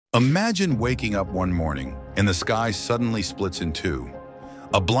Imagine waking up one morning and the sky suddenly splits in two.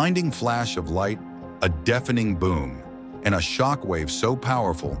 A blinding flash of light, a deafening boom, and a shock wave so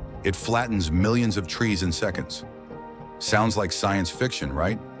powerful it flattens millions of trees in seconds. Sounds like science fiction,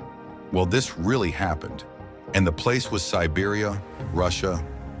 right? Well, this really happened, and the place was Siberia, Russia,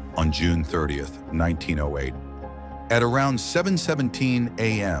 on June 30th, 1908. At around 7:17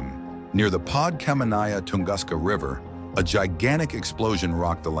 a.m., near the Podkamennaya Tunguska River, a gigantic explosion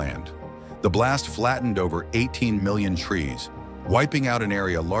rocked the land. The blast flattened over 18 million trees, wiping out an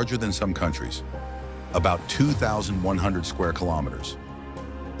area larger than some countries, about 2,100 square kilometers.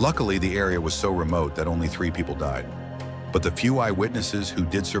 Luckily, the area was so remote that only 3 people died. But the few eyewitnesses who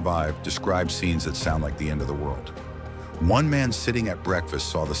did survive described scenes that sound like the end of the world. One man sitting at breakfast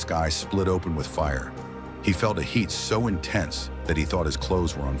saw the sky split open with fire. He felt a heat so intense that he thought his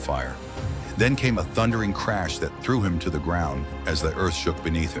clothes were on fire. Then came a thundering crash that threw him to the ground as the earth shook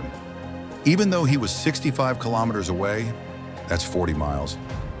beneath him. Even though he was 65 kilometers away, that's 40 miles,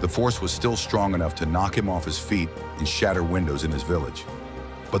 the force was still strong enough to knock him off his feet and shatter windows in his village.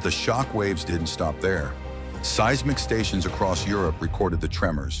 But the shock waves didn't stop there. Seismic stations across Europe recorded the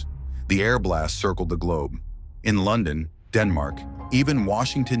tremors. The air blast circled the globe. In London, Denmark, even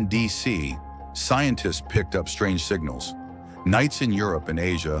Washington, D.C., scientists picked up strange signals. Nights in Europe and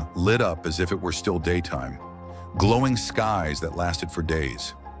Asia lit up as if it were still daytime, glowing skies that lasted for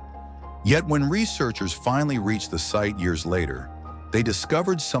days. Yet when researchers finally reached the site years later, they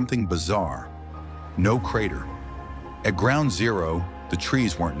discovered something bizarre. No crater. At ground zero, the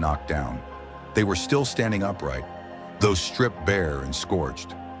trees weren't knocked down. They were still standing upright, though stripped bare and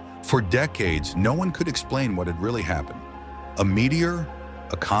scorched. For decades, no one could explain what had really happened. A meteor?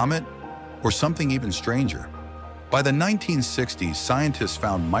 A comet? Or something even stranger? By the 1960s, scientists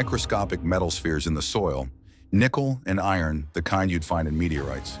found microscopic metal spheres in the soil, nickel and iron, the kind you'd find in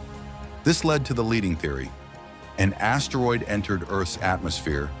meteorites. This led to the leading theory. An asteroid entered Earth's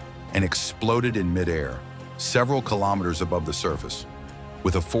atmosphere and exploded in midair, several kilometers above the surface,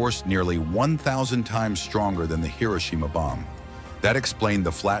 with a force nearly 1,000 times stronger than the Hiroshima bomb. That explained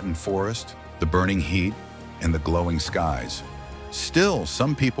the flattened forest, the burning heat, and the glowing skies. Still,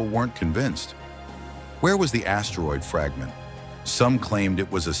 some people weren't convinced. Where was the asteroid fragment? Some claimed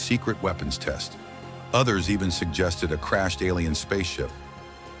it was a secret weapons test. Others even suggested a crashed alien spaceship.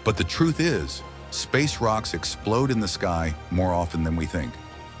 But the truth is, space rocks explode in the sky more often than we think.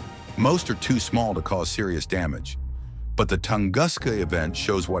 Most are too small to cause serious damage. But the Tunguska Event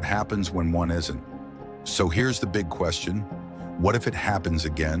shows what happens when one isn't. So here's the big question. What if it happens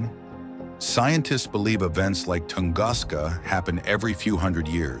again? Scientists believe events like Tunguska happen every few hundred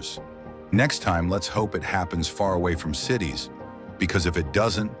years. Next time, let's hope it happens far away from cities, because if it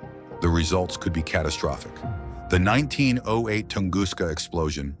doesn't, the results could be catastrophic. The 1908 Tunguska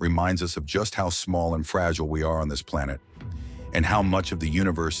explosion reminds us of just how small and fragile we are on this planet, and how much of the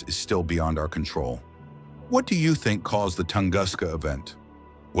universe is still beyond our control. What do you think caused the Tunguska event?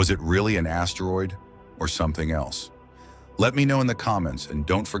 Was it really an asteroid or something else? Let me know in the comments, and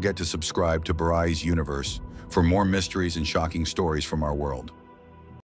don't forget to subscribe to Baraiz Universe for more mysteries and shocking stories from our world.